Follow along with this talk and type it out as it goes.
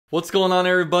What's going on,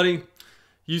 everybody?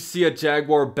 You see a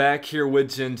Jaguar back here with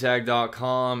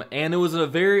GenJag.com, and it was a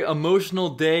very emotional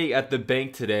day at the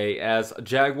bank today as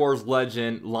Jaguars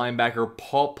legend linebacker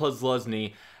Paul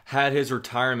Posluszny had his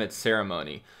retirement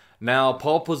ceremony. Now,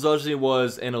 Paul Posluszny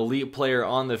was an elite player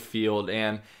on the field,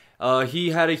 and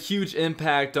he had a huge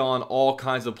impact on all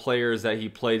kinds of players that he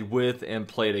played with and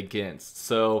played against.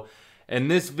 So, in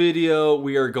this video,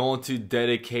 we are going to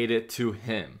dedicate it to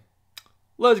him.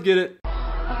 Let's get it.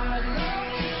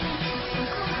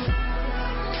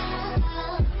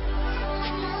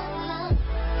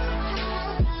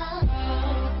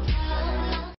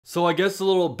 So I guess a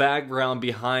little background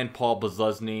behind Paul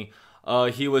Posluszny.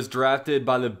 He was drafted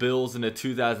by the Bills in the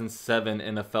 2007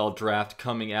 NFL draft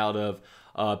coming out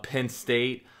of Penn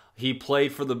State. He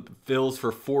played for the Bills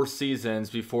for 4 seasons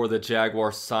before the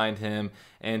Jaguars signed him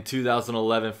in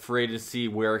 2011 free agency,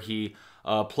 where he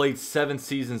played 7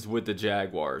 seasons with the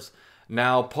Jaguars.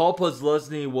 Now, Paul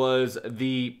Posluszny was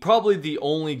probably the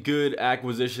only good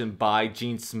acquisition by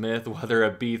Gene Smith, whether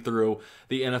it be through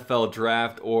the NFL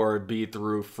draft or be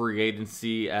through free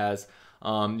agency, as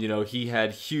he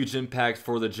had huge impact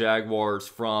for the Jaguars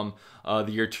from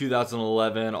the year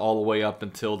 2011 all the way up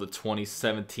until the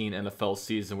 2017 NFL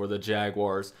season, where the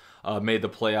Jaguars made the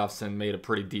playoffs and made a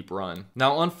pretty deep run.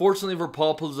 Now, unfortunately for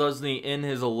Paul Posluszny, in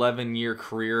his 11-year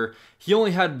career, he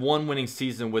only had 1 winning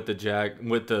season with the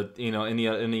in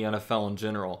the NFL in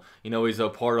general. He's a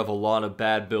part of a lot of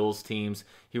bad Bills teams.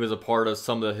 He was a part of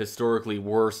some of the historically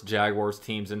worst Jaguars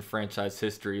teams in franchise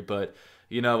history, but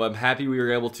I'm happy we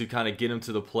were able to kind of get him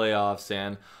to the playoffs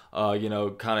and,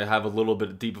 kind of have a little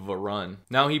bit deep of a run.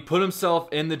 Now, he put himself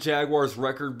in the Jaguars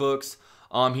record books.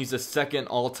 He's the 2nd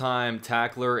all-time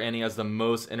tackler, and he has the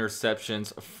most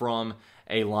interceptions from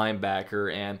a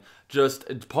linebacker. And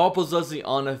just Paul Posluszny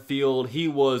on the field, he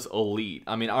was elite.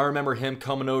 I mean, I remember him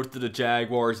coming over to the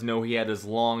Jaguars. He had his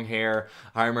long hair.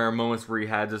 I remember moments where he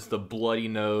had just the bloody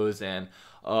nose, and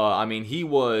he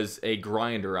was a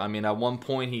grinder. At one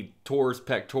point, he tore his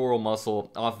pectoral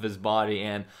muscle off of his body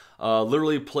and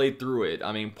literally played through it.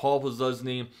 Paul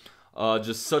Posluszny,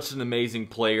 just such an amazing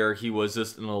player. He was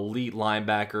just an elite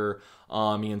linebacker.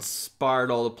 He inspired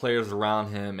all the players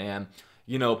around him. And,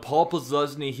 Paul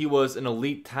Posluszny, he was an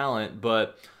elite talent.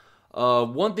 But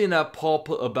one thing about Paul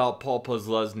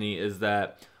Posluszny is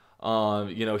that,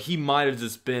 he might have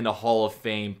just been a Hall of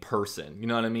Fame person. You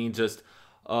know what I mean?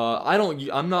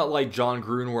 I'm not like John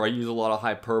Gruden where I use a lot of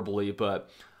hyperbole, but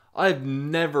I've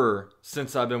never,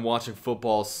 since I've been watching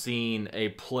football, seen a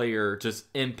player just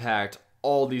impact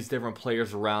all these different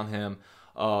players around him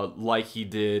like he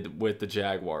did with the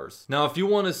Jaguars. Now, if you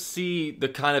want to see the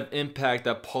kind of impact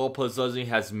that Paul Posluszny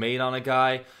has made on a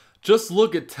guy, just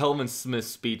look at Telvin Smith's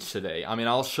speech today.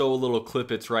 I'll show a little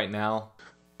clip. It's right now.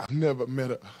 I've never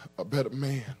met a better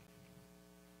man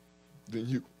than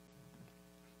you.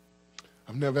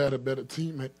 I've never had a better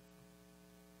teammate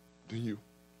than you.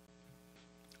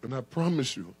 And I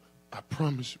promise you, I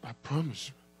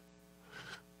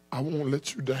won't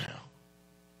let you down.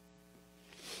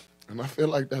 And I feel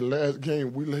like that last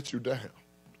game, we let you down.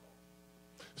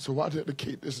 So I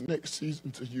dedicate this next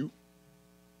season to you.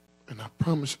 And I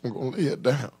promise you I'm going to lay it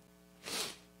down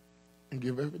and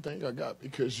give everything I got,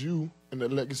 because you and the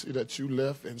legacy that you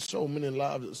left in so many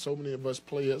lives and so many of us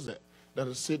players that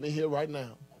are sitting here right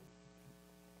now,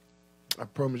 I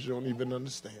promise you don't even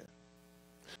understand.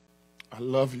 I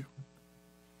love you.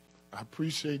 I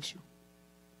appreciate you.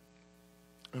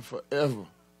 And forever,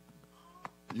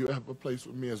 you have a place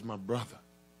with me as my brother.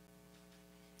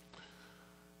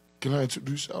 Can I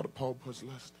introduce y'all to Paul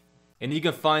Posluszny? And you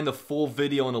can find the full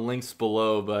video in the links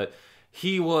below, but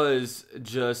he was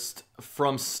just,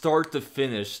 from start to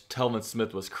finish, Telvin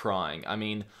Smith was crying.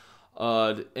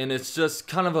 And it's just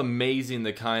kind of amazing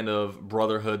the kind of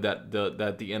brotherhood that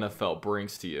the NFL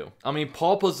brings to you.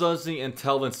 Paul Posluszny and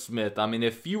Telvin Smith,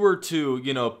 if you were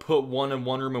to, put one in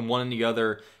one room and one in the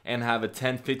other and have a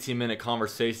 10-15 minute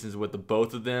conversations with the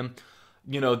both of them,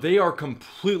 they are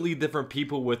completely different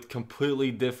people with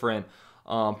completely different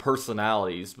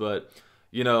personalities. But,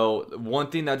 one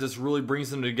thing that just really brings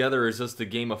them together is just the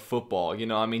game of football.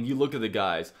 You look at the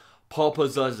guys. Paul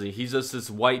Posluszny, he's just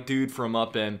this white dude from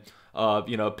up in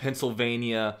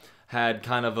Pennsylvania, had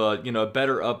kind of a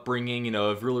better upbringing,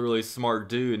 a really, really smart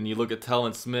dude. And you look at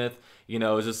Telvin Smith,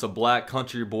 is just a black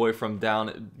country boy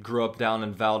grew up down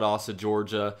in Valdosta,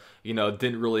 Georgia,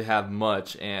 didn't really have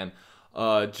much. And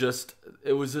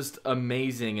it was just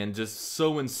amazing and just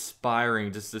so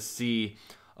inspiring just to see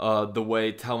the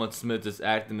way Telvin Smith just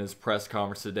acted in his press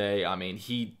conference today.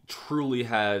 He truly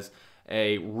has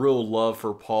a real love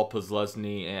for Paul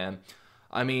Posluszny, and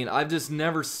I mean, I've just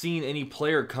never seen any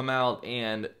player come out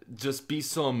and just be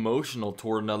so emotional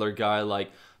toward another guy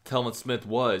like Telvin Smith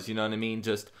was. You know what I mean?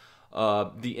 Just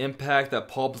the impact that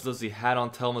Paul Posluszny had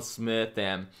on Telvin Smith,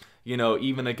 and you know,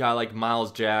 even a guy like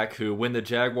Myles Jack, who when the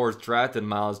Jaguars drafted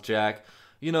Myles Jack,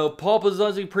 you know, Paul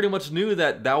Posluszny pretty much knew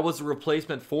that that was a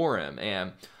replacement for him.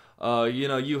 And you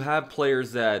know, you have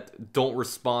players that don't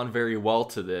respond very well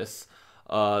to this.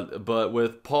 But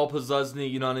with Paul Posluszny,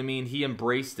 you know what I mean, he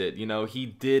embraced it. You know, he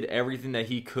did everything that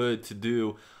he could to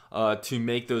do to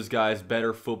make those guys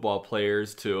better football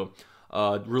players, to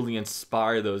really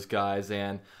inspire those guys.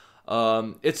 And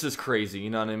it's just crazy, you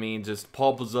know what I mean? Just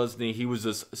Paul Posluszny, he was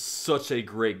just such a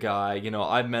great guy. You know,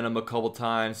 I've met him a couple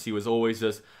times. He was always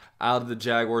just out of the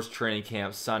Jaguars training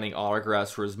camp signing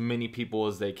autographs for as many people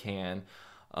as they can.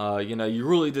 You know, you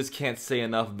really just can't say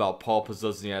enough about Paul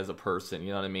Posluszny as a person. You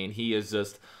know what I mean? He is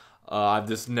just, I've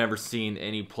just never seen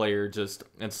any player just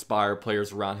inspire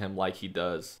players around him like he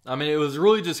does. I mean, it was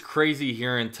really just crazy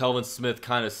hearing Telvin Smith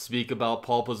kind of speak about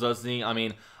Paul Posluszny. I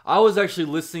mean, I was actually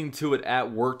listening to it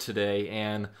at work today,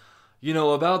 and you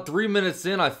know, about 3 minutes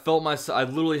in, I felt myself, I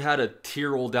literally had a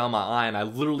tear roll down my eye, and I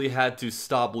literally had to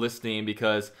stop listening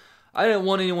because I didn't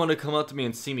want anyone to come up to me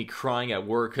and see me crying at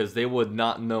work, because they would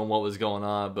not know what was going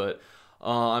on. But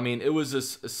I mean, it was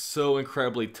just so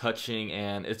incredibly touching,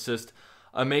 and it's just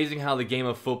amazing how the game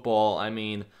of football, I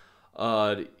mean,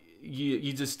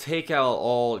 you just take out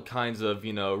all kinds of,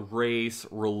 you know, race,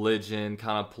 religion,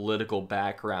 kind of political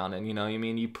background, and you know, I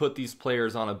mean, you put these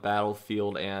players on a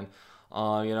battlefield, and you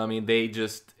know, I mean, they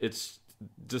just, it's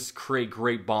just create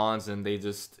great bonds, and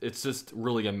it's just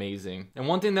really amazing. And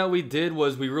one thing that we did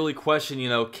was we really questioned, you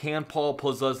know, can Paul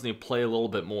Posluszny play a little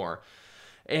bit more?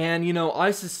 And, you know,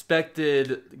 I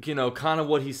suspected, you know, kind of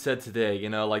what he said today, you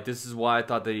know, like this is why I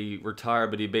thought that he retired,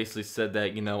 but he basically said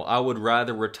that, you know, I would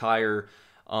rather retire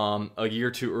a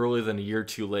year too early than a year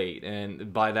too late.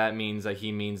 And by that means that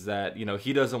he means that, you know,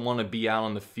 he doesn't want to be out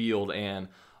on the field and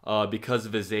because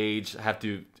of his age have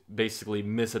to basically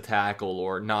miss a tackle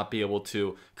or not be able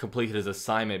to complete his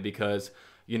assignment, because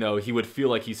you know, he would feel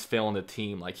like he's failing the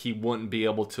team. Like he wouldn't be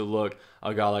able to look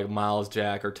a guy like Myles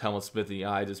Jack or Telvin Smith in the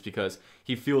eye just because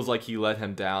he feels like he let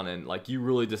him down. And like, you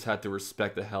really just have to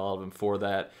respect the hell out of him for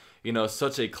that. You know,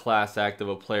 such a class act of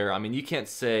a player. I mean, you can't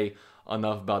say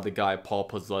enough about the guy Paul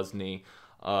Posluszny.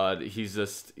 He's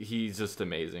just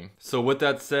amazing. So with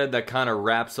that said, that kind of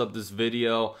wraps up this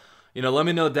video. You know, let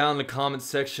me know down in the comment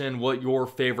section what your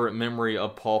favorite memory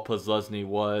of Paul Posluszny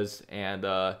was. And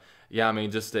yeah, I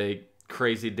mean, just a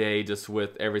crazy day just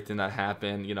with everything that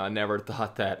happened. You know, I never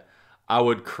thought that I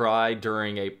would cry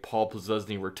during a Paul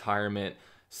Posluszny retirement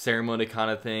ceremony kind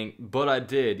of thing, but I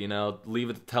did. You know, leave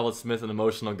it to Telvin Smith, an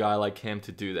emotional guy like him,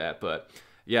 to do that. But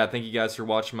yeah, thank you guys for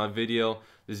watching my video.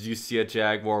 This is UC at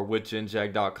Jaguar with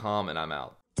JenJag.com, and I'm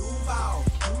out.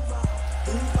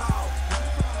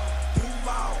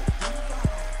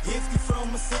 If you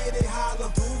from a city,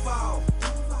 holla Duval.